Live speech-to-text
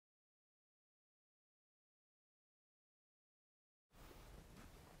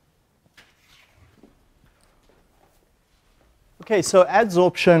Okay, so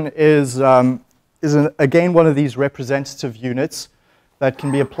adsorption is again one of these representative units that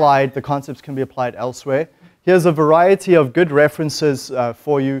can be applied, the concepts can be applied elsewhere. Here's a variety of good references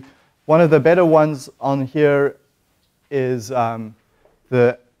for you. One of the better ones on here is the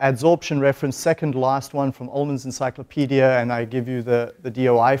adsorption reference, second last one from Ullman's Encyclopedia, and I give you the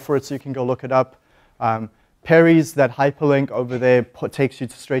DOI for it so you can go look it up. Perry's, that hyperlink over there, takes you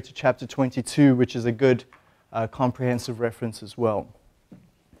straight to chapter 22, which is a good comprehensive reference as well.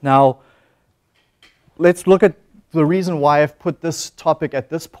 Now, let's look at the reason why I've put this topic at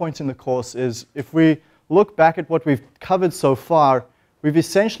this point in the course is if we look back at what we've covered so far, we've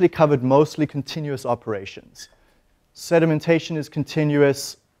essentially covered mostly continuous operations. Sedimentation is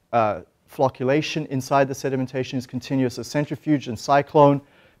continuous, flocculation inside the sedimentation is continuous, a centrifuge and cyclone.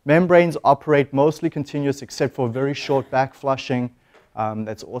 Membranes operate mostly continuous except for very short back flushing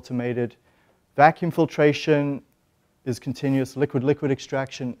that's automated. Vacuum filtration is continuous. Liquid-liquid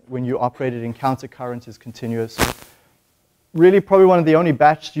extraction, when you operate it in countercurrent, is continuous. Really, probably one of the only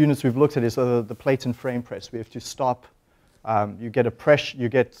batch units we've looked at is the plate and frame press. We have to stop. You get a pressure, you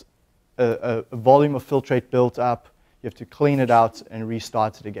get a volume of filtrate built up. You have to clean it out and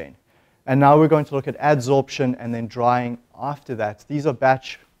restart it again. And now we're going to look at adsorption and then drying after that. These are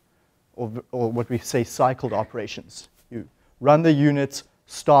batch, or what we say cycled operations. You run the unit,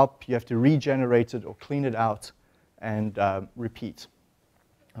 stop, you have to regenerate it or clean it out and repeat.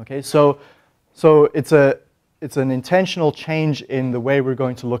 Okay, so it's an intentional change in the way we're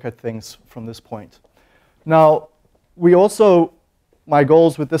going to look at things from this point. Now, we also, my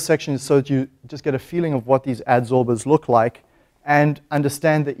goals with this section is so that you just get a feeling of what these adsorbers look like and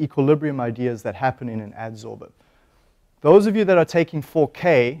understand the equilibrium ideas that happen in an adsorber. Those of you that are taking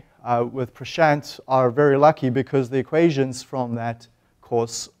 4K with Prashant are very lucky because the equations from that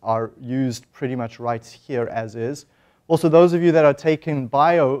course are used pretty much right here as is. Also, those of you that are taking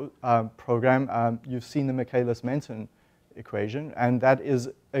bio program, you've seen the Michaelis-Menten equation, and that is,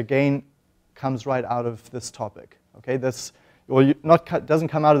 again, comes right out of this topic. Okay, doesn't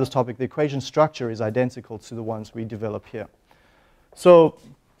come out of this topic. The equation structure is identical to the ones we develop here. So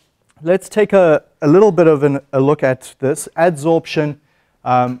let's take a little bit of a look at this. Adsorption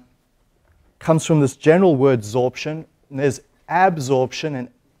comes from this general word sorption. And there's absorption and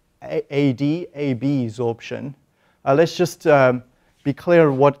AB sorption. Let's just be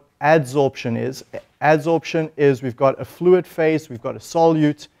clear what adsorption is. Adsorption is we've got a fluid phase, we've got a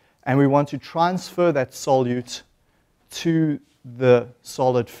solute, and we want to transfer that solute to the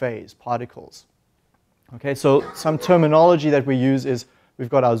solid phase particles. Okay, so some terminology that we use is we've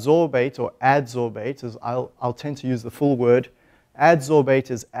got our sorbate or adsorbate, as I'll tend to use the full word.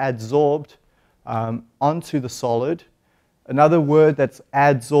 Adsorbate is adsorbed onto the solid. Another word that's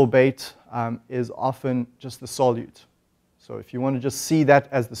adsorbate is often just the solute. So if you want to just see that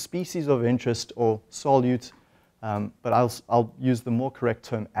as the species of interest or solute, but I'll use the more correct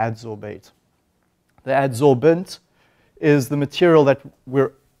term adsorbate. The adsorbent is the material that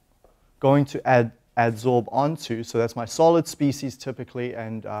we're going to adsorb onto. So that's my solid species typically,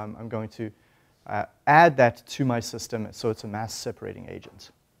 and I'm going to add that to my system so it's a mass separating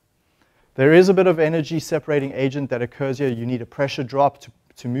agent. There is a bit of energy separating agent that occurs here. You need a pressure drop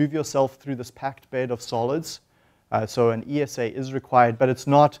to move yourself through this packed bed of solids. So an ESA is required, but it's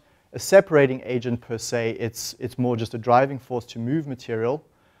not a separating agent per se. It's more just a driving force to move material.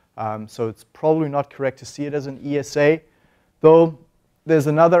 So it's probably not correct to see it as an ESA. Though there's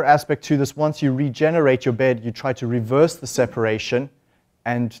another aspect to this. Once you regenerate your bed, you try to reverse the separation.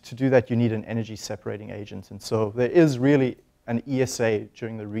 And to do that, you need an energy separating agent. And so there is really an ESA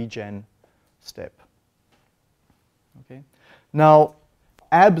during the regen step. Okay. Now,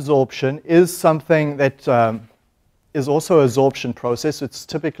 absorption is something that is also an absorption process. It's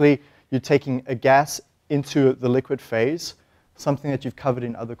typically you're taking a gas into the liquid phase, something that you've covered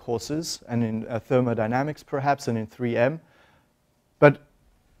in other courses and in thermodynamics perhaps and in 3M. But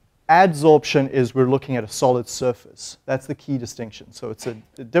adsorption is we're looking at a solid surface. That's the key distinction. So it's a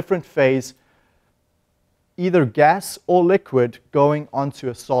different phase, either gas or liquid going onto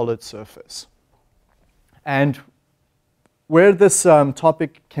a solid surface. And where this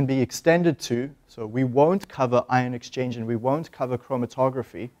topic can be extended to, so we won't cover ion exchange and we won't cover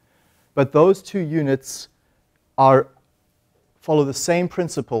chromatography, but those two units follow the same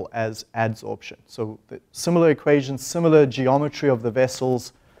principle as adsorption. So the similar equations, similar geometry of the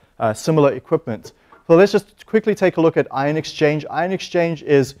vessels, similar equipment. So let's just quickly take a look at ion exchange. Ion exchange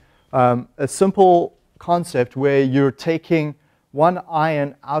is a simple concept where you're taking one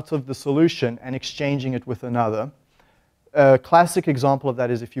ion out of the solution and exchanging it with another. A classic example of that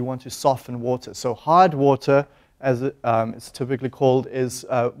is if you want to soften water. So hard water, as it's typically called, is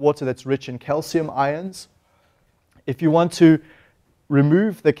water that's rich in calcium ions. If you want to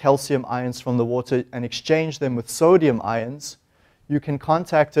remove the calcium ions from the water and exchange them with sodium ions, you can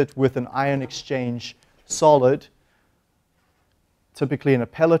contact it with an ion exchange solid, typically in a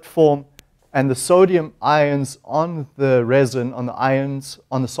pellet form, and the sodium ions on the resin,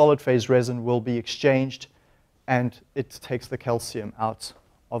 on the solid phase resin, will be exchanged, and it takes the calcium out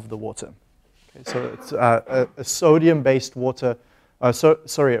of the water. Okay, so it's a sodium-based water. A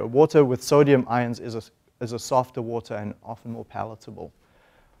water with sodium ions is a softer water and often more palatable,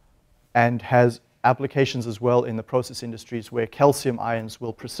 and has applications as well in the process industries where calcium ions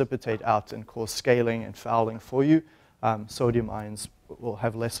will precipitate out and cause scaling and fouling for you. Sodium ions will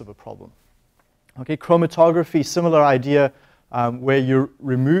have less of a problem. Okay, chromatography, similar idea, where you're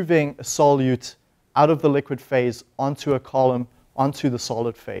removing a solute out of the liquid phase onto a column, onto the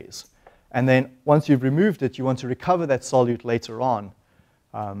solid phase. And then once you've removed it, you want to recover that solute later on.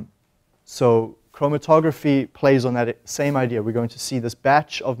 So chromatography plays on that same idea. We're going to see this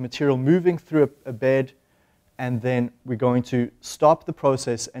batch of material moving through a bed, and then we're going to stop the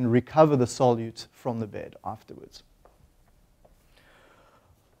process and recover the solute from the bed afterwards.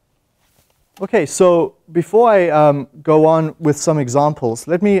 Okay, so before I go on with some examples,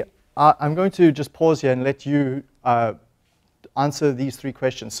 I'm going to just pause here and let you answer these three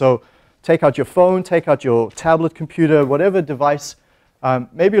questions. So take out your phone, take out your tablet computer, whatever device,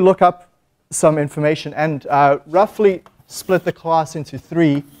 maybe look up some information and roughly split the class into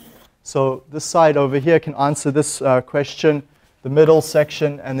three. So this side over here can answer this question, the middle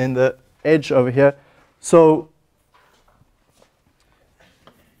section, and then the edge over here. So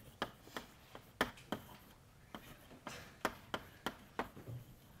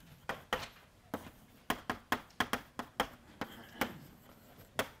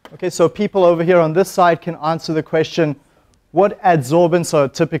okay, so people over here on this side can answer the question, what adsorbents are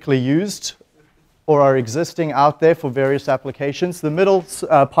typically used or are existing out there for various applications? The middle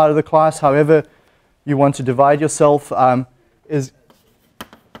part of the class, however you want to divide yourself, is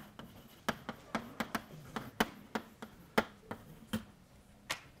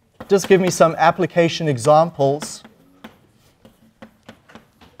just give me some application examples.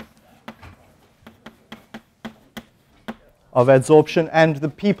 Of adsorption, and the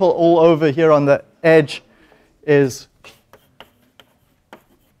people all over here on the edge is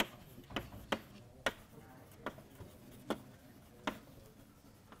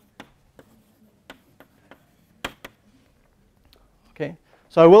okay.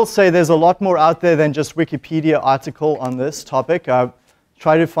 So I will say there's a lot more out there than just Wikipedia article on this topic.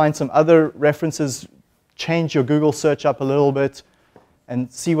 Try to find some other references, change your Google search up a little bit, and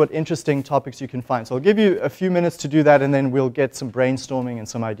see what interesting topics you can find. So I'll give you a few minutes to do that, and then we'll get some brainstorming and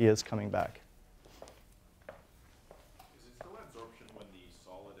some ideas coming back. Is it still adsorption when the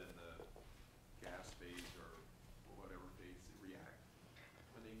solid and the gas phase or whatever phase react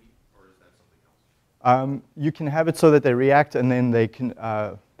when they meet, or is that something else? You can have it so that they react, and then they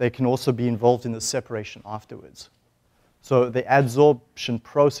can also be involved in the separation afterwards. So the adsorption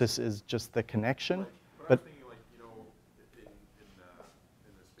process is just the connection. But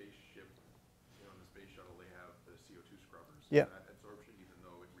yeah. Adsorption, even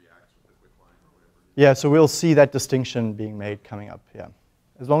though it reacts with the quicklime or whatever. Yeah, so we'll see that distinction being made coming up, yeah.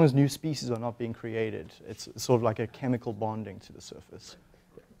 As long as new species are not being created, it's sort of like a chemical bonding to the surface.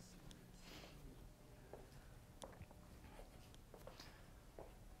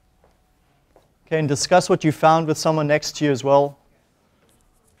 Okay, and discuss what you found with someone next to you as well.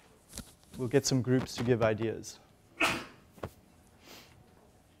 We'll get some groups to give ideas.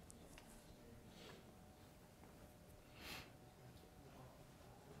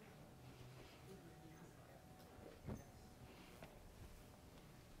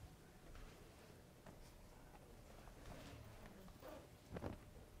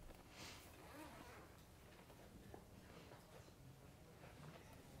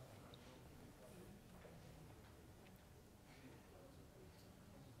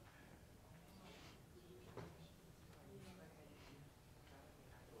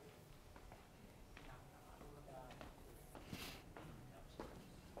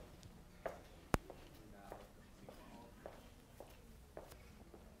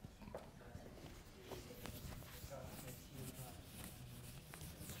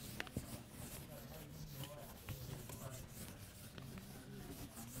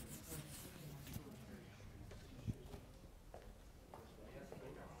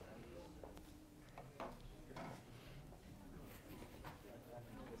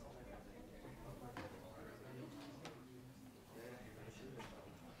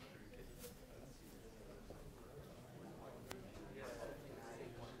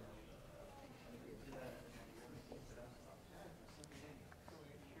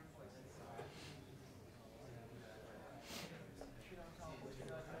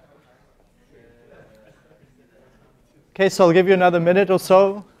 Okay, so I'll give you another minute or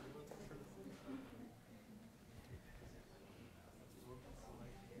so.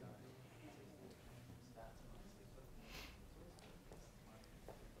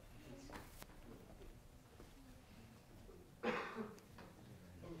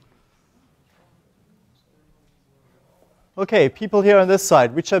 Okay, people here on this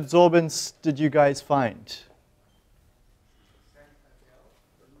side, which adsorbents did you guys find?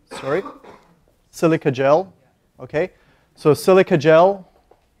 Sorry? Silica gel. Okay, so silica gel.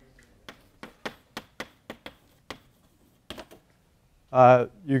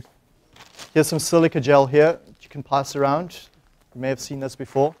 Here's some silica gel here that you can pass around. You may have seen this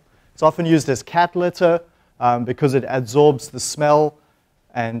before. It's often used as cat litter because it adsorbs the smell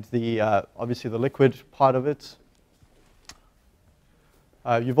and obviously the liquid part of it.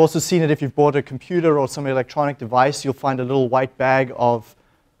 You've also seen it if you've bought a computer or some electronic device. You'll find a little white bag of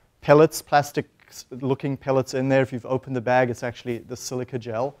pellets, plastic-looking pellets in there. If you've opened the bag, it's actually the silica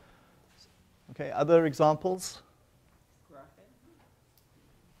gel. Okay, other examples?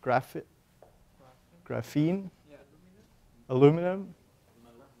 Graphene. Graphene. Yeah. Aluminum.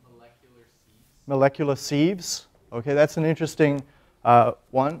 Molecular sieves. Molecular sieves. Okay, that's an interesting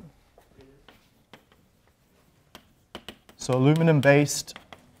one. So aluminum-based.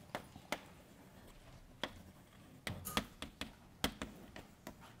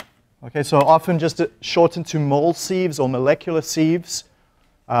 Okay, so often just shortened to mole sieves or molecular sieves.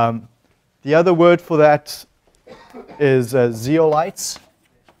 The other word for that is zeolites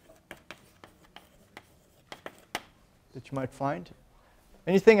that you might find.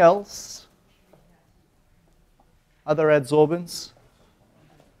 Anything else? Other adsorbents?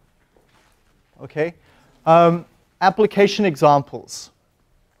 Okay. Application examples.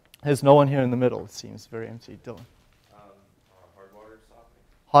 There's no one here in the middle. It seems very empty. Dylan. Hard water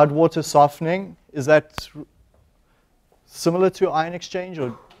softening. Hard water softening. Is that similar to ion exchange? Or?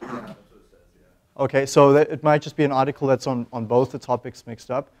 Yeah, that's what it says, yeah. Okay, so it might just be an article that's on both the topics mixed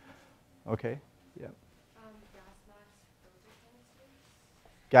up. Okay, yeah.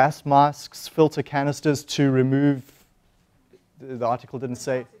 Gas masks, filter canisters to remove, the article didn't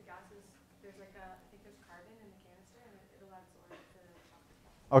say.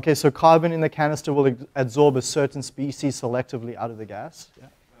 Okay, so carbon in the canister will adsorb a certain species selectively out of the gas. Yeah.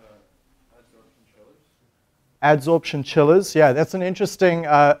 Adsorption chillers. Adsorption chillers, yeah, that's an interesting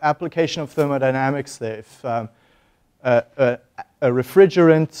application of thermodynamics there. If a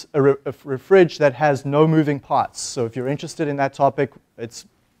refrigerant, a fridge that has no moving parts. So if you're interested in that topic, it's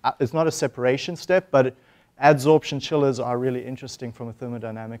not a separation step, but adsorption chillers are really interesting from a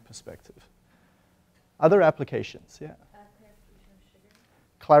thermodynamic perspective. Other applications, yeah.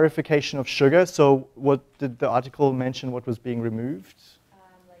 Clarification of sugar. So what did the article mention what was being removed? I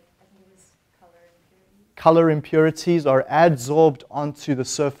think it was color impurities. Color impurities are adsorbed onto the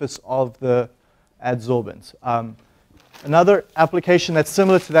surface of the adsorbent. Another application that's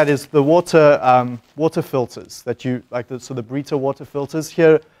similar to that is the water filters that you like. So the Brita water filters.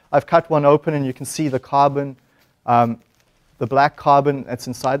 Here I've cut one open and you can see the carbon, the black carbon that's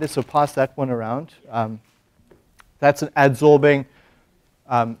inside there. So pass that one around. That's an adsorbing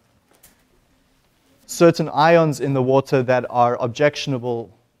certain ions in the water that are objectionable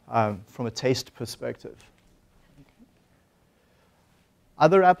from a taste perspective.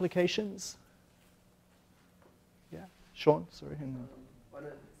 Other applications? Yeah, Sean, sorry.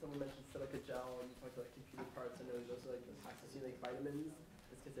 Someone mentioned silica gel and you talked about computer parts and there's also like the toxicity like vitamins.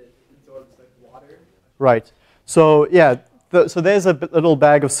 It's because it absorbs like water. Right. So yeah, so there's a little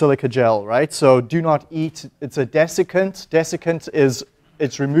bag of silica gel, right? So do not eat. It's a desiccant. Desiccant is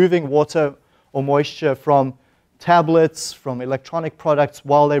it's removing water or moisture from tablets, from electronic products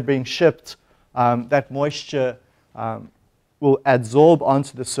while they're being shipped. That moisture will adsorb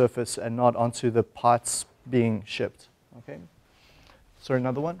onto the surface and not onto the parts being shipped. Okay. Sorry,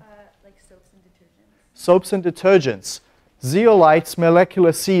 another one? Like soaps and detergents. Soaps and detergents. Zeolites,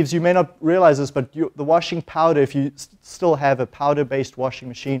 molecular sieves, you may not realize this, but the washing powder, if you still have a powder-based washing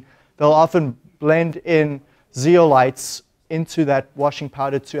machine, they'll often blend in zeolites into that washing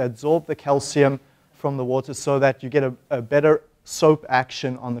powder to adsorb the calcium from the water so that you get a better soap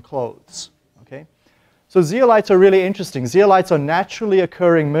action on the clothes. Okay? So zeolites are really interesting. Zeolites are naturally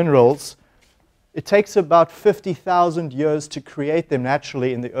occurring minerals. It takes about 50,000 years to create them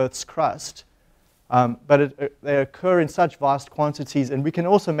naturally in the Earth's crust. But they occur in such vast quantities, and we can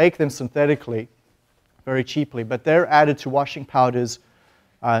also make them synthetically very cheaply, but they're added to washing powders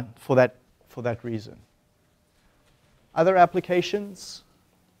for that reason. Other applications?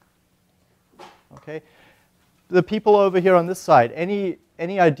 Okay. The people over here on this side, any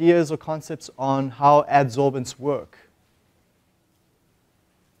ideas or concepts on how adsorbents work?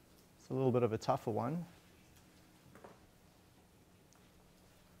 a little bit of a tougher one.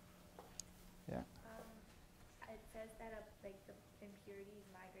 Yeah. It says that like the impurities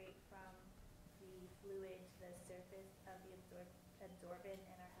migrate from the fluid to the surface of the adsorbent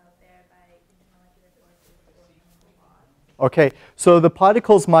and are held there by intermolecular forces or chemical bonds. Okay, so the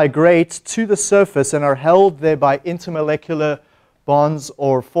particles migrate to the surface and are held there by intermolecular bonds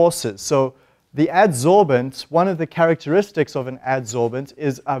or forces. So the adsorbent, one of the characteristics of an adsorbent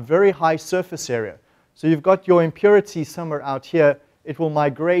is a very high surface area. So you've got your impurity somewhere out here. It will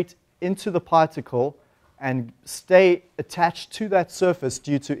migrate into the particle and stay attached to that surface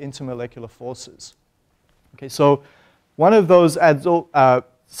due to intermolecular forces. Okay, so one of those the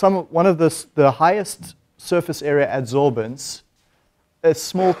highest surface area adsorbents, a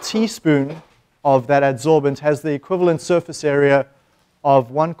small teaspoon of that adsorbent has the equivalent surface area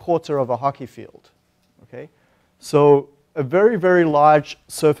of 1/4 of a hockey field. Okay, so a very, very large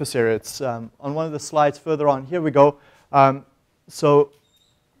surface area. It's on one of the slides further on. Here we go. So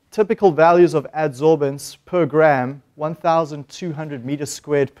typical values of adsorbents per gram, 1,200 meters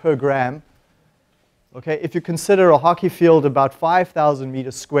squared per gram. Okay, if you consider a hockey field about 5,000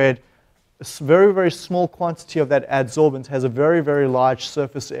 meters squared, a very, very small quantity of that adsorbent has a very, very large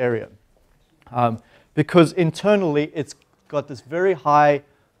surface area. Because internally it's got this very high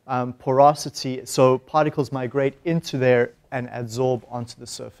porosity, so particles migrate into there and adsorb onto the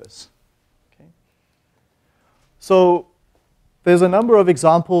surface. Okay. So there's a number of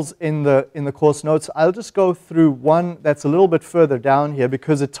examples in the course notes. I'll just go through one that's a little bit further down here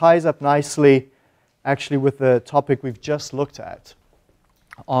because it ties up nicely actually with the topic we've just looked at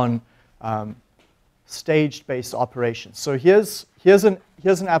on staged-based operations. So here's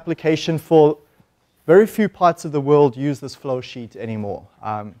an application for very few parts of the world use this flow sheet anymore.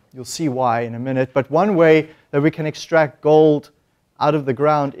 You'll see why in a minute. But one way that we can extract gold out of the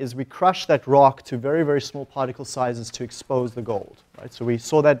ground is we crush that rock to very, very small particle sizes to expose the gold. Right? So we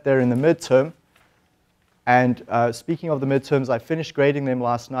saw that there in the midterm. And speaking of the midterms, I finished grading them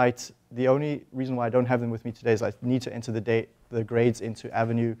last night. The only reason why I don't have them with me today is I need to enter the grades into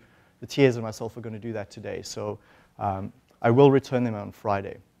Avenue. The TAs and myself are going to do that today. So I will return them on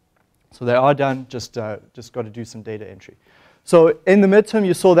Friday. So they are done, just got to do some data entry. So in the midterm,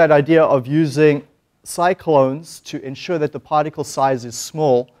 you saw that idea of using cyclones to ensure that the particle size is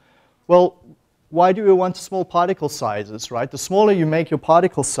small. Well, why do we want small particle sizes, right? The smaller you make your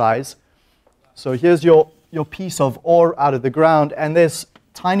particle size, so here's your piece of ore out of the ground, and there's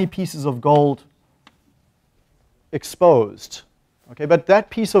tiny pieces of gold exposed. Okay, but that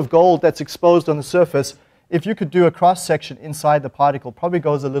piece of gold that's exposed on the surface, if you could do a cross-section inside the particle, probably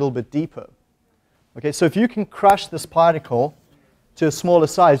goes a little bit deeper. Okay, so if you can crush this particle to a smaller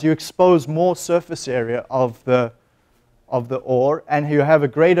size, you expose more surface area of the ore, and you have a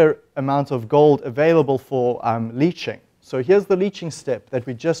greater amount of gold available for leaching. So here's the leaching step that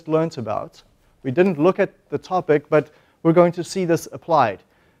we just learned about. We didn't look at the topic, but we're going to see this applied.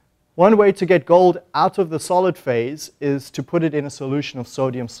 One way to get gold out of the solid phase is to put it in a solution of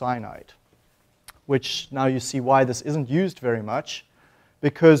sodium cyanide, which now you see why this isn't used very much,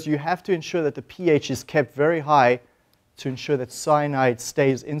 because you have to ensure that the pH is kept very high to ensure that cyanide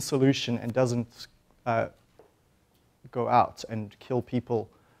stays in solution and doesn't go out and kill people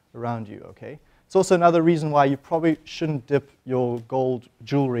around you, okay? It's also another reason why you probably shouldn't dip your gold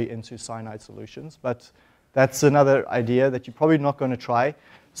jewelry into cyanide solutions, but that's another idea that you're probably not going to try.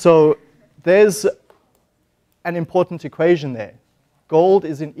 So there's an important equation there. Gold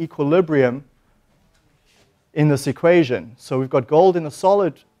is in equilibrium in this equation. So we've got gold in the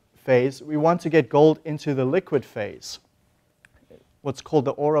solid phase. We want to get gold into the liquid phase, what's called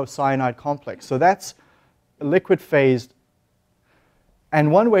the oro-cyanide complex. So that's a liquid phase.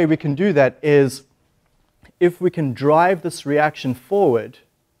 And one way we can do that is if we can drive this reaction forward,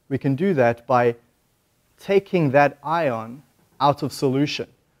 we can do that by taking that ion out of solution.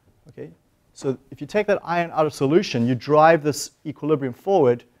 Okay? So if you take that ion out of solution, you drive this equilibrium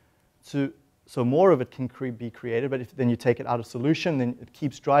forward so more of it can be created, but if then you take it out of solution, then it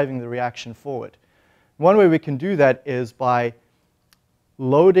keeps driving the reaction forward. One way we can do that is by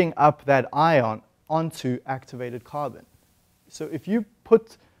loading up that ion onto activated carbon. So if you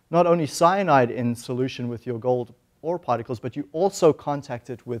put not only cyanide in solution with your gold ore particles, but you also contact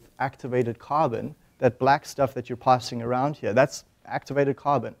it with activated carbon, that black stuff that you're passing around here, that's activated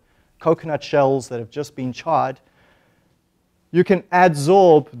carbon. Coconut shells that have just been charred, you can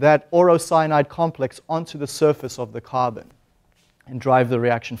adsorb that oro-cyanide complex onto the surface of the carbon and drive the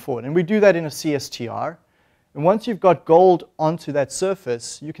reaction forward. And we do that in a CSTR. And once you've got gold onto that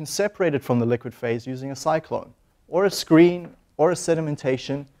surface, you can separate it from the liquid phase using a cyclone or a screen or a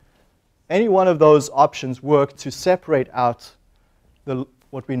sedimentation. any one of those options work to separate out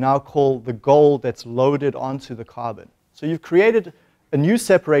what we now call the gold that's loaded onto the carbon. So you've created a new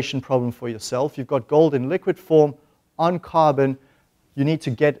separation problem for yourself. You've got gold in liquid form on carbon. You need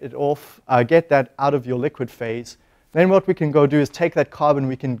to get it off, get that out of your liquid phase. Then what we can go do is take that carbon,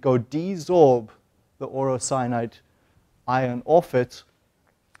 we can go desorb the orocyanide ion off it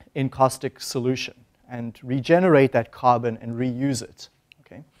in caustic solution and regenerate that carbon and reuse it.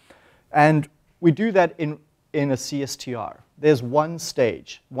 Okay? And we do that in a CSTR. There's one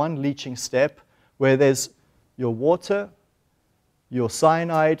stage, one leaching step, where there's your water, your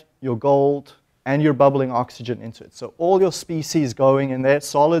cyanide, your gold, and you're bubbling oxygen into it. So all your species going in there,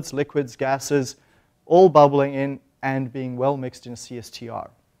 solids, liquids, gases, all bubbling in and being well mixed in a CSTR.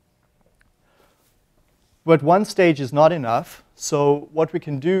 But one stage is not enough. So what we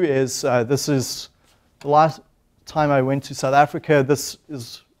can do is, this is the last time I went to South Africa. This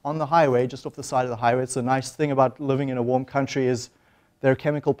is on the highway, just off the side of the highway. It's a nice thing about living in a warm country is their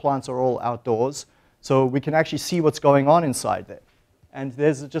chemical plants are all outdoors. So we can actually see what's going on inside there. And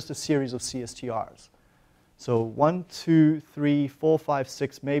there's just a series of CSTRs. So 1, 2, 3, 4, 5,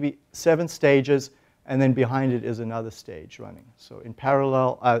 6, maybe 7 stages, and then behind it is another stage running. So in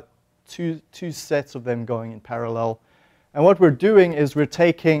parallel, two sets of them going in parallel. And what we're doing is we're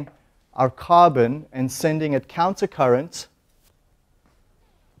taking our carbon and sending it countercurrent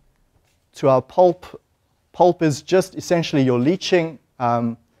to our pulp. Pulp is just essentially your leaching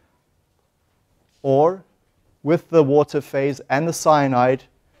ore with the water phase and the cyanide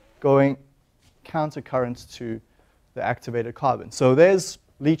going countercurrent to the activated carbon. So there's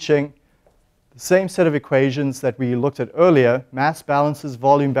leaching, the same set of equations that we looked at earlier, mass balances,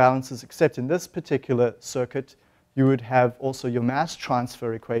 volume balances, except in this particular circuit, you would have also your mass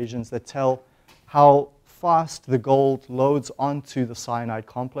transfer equations that tell how fast the gold loads onto the cyanide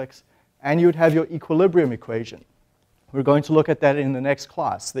complex, and you would have your equilibrium equation. We're going to look at that in the next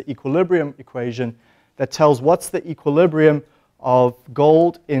class, the equilibrium equation that tells what's the equilibrium of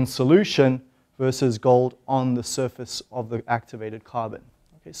gold in solution versus gold on the surface of the activated carbon.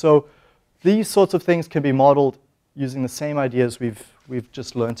 Okay, so these sorts of things can be modeled using the same ideas we've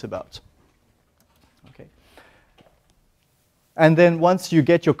just learned about. Okay. And then once you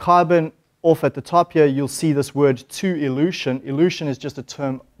get your carbon off at the top here, you'll see this word to elution. Elution is just a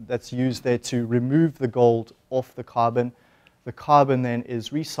term that's used there to remove the gold off the carbon. The carbon then is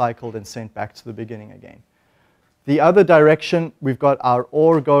recycled and sent back to the beginning again. The other direction, we've got our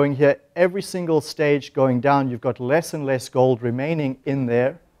ore going here. Every single stage going down, you've got less and less gold remaining in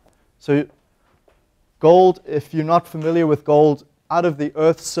there. So gold, if you're not familiar with gold, out of the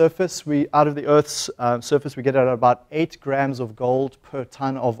Earth's surface, we get at about 8 grams of gold per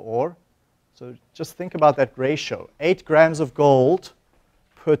ton of ore. So just think about that ratio. 8 grams of gold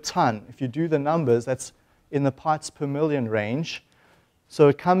per ton. If you do the numbers, that's in the parts per million range. So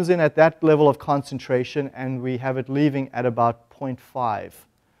it comes in at that level of concentration, and we have it leaving at about 0.5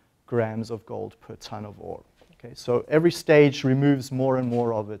 grams of gold per ton of ore. Okay, so every stage removes more and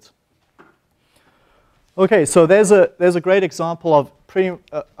more of it. Okay, so there's a great example of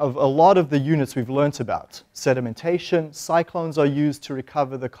a lot of the units we've learnt about. Sedimentation, cyclones are used to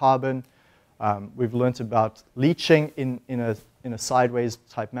recover the carbon. We've learnt about leaching in a sideways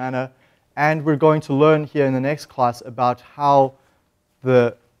type manner. And we're going to learn here in the next class about how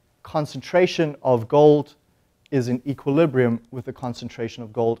the concentration of gold is in equilibrium with the concentration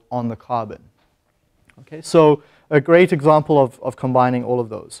of gold on the carbon. Okay, so a great example of combining all of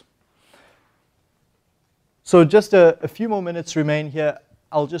those. So just a few more minutes remain here.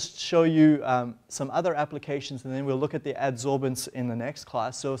 I'll just show you some other applications, and then we'll look at the adsorbents in the next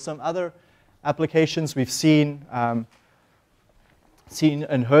class. So some other applications we've seen and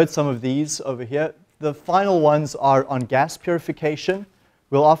heard some of these over here. The final ones are on gas purification.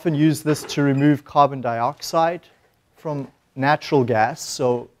 We'll often use this to remove carbon dioxide from natural gas.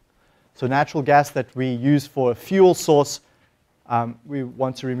 So natural gas that we use for a fuel source, we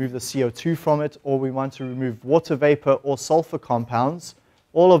want to remove the CO2 from it, or we want to remove water vapor or sulfur compounds.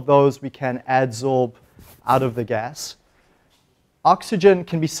 All of those we can adsorb out of the gas. Oxygen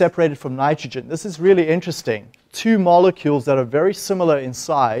can be separated from nitrogen. This is really interesting. 2 molecules that are very similar in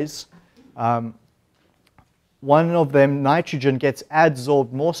size. One of them, nitrogen, gets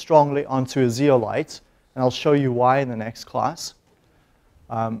adsorbed more strongly onto a zeolite, and I'll show you why in the next class.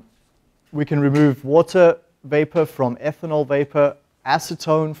 We can remove water vapor from ethanol vapor,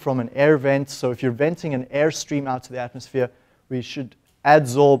 acetone from an air vent. So if you're venting an air stream out to the atmosphere, we should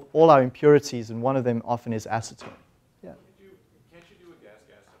adsorb all our impurities, and one of them often is acetone. Yeah. Can't you do a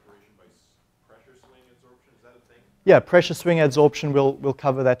gas-gas separation by pressure swing adsorption? Is that a thing? Yeah, pressure swing adsorption, we'll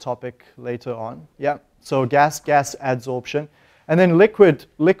cover that topic later on. Yeah, so gas-gas adsorption. And then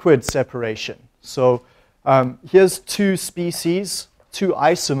liquid separation. So here's two species, two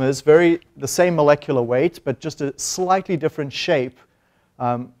isomers, the same molecular weight, but just a slightly different shape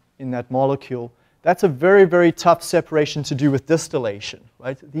in that molecule. That's a very, very tough separation to do with distillation,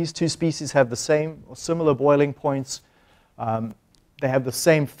 right? These two species have the same or similar boiling points. They have the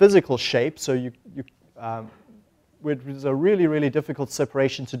same physical shape, so it is a really, really difficult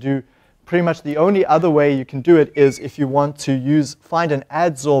separation to do. Pretty much the only other way you can do it is if you want to find an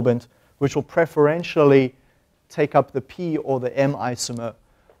adsorbent which will preferentially take up the P or the M isomer.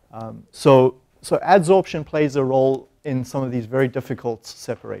 So adsorption plays a role in some of these very difficult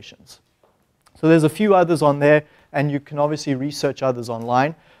separations. So there's a few others on there, and you can obviously research others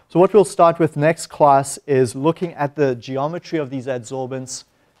online. So what we'll start with next class is looking at the geometry of these adsorbents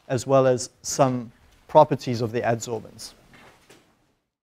as well as some properties of the adsorbents.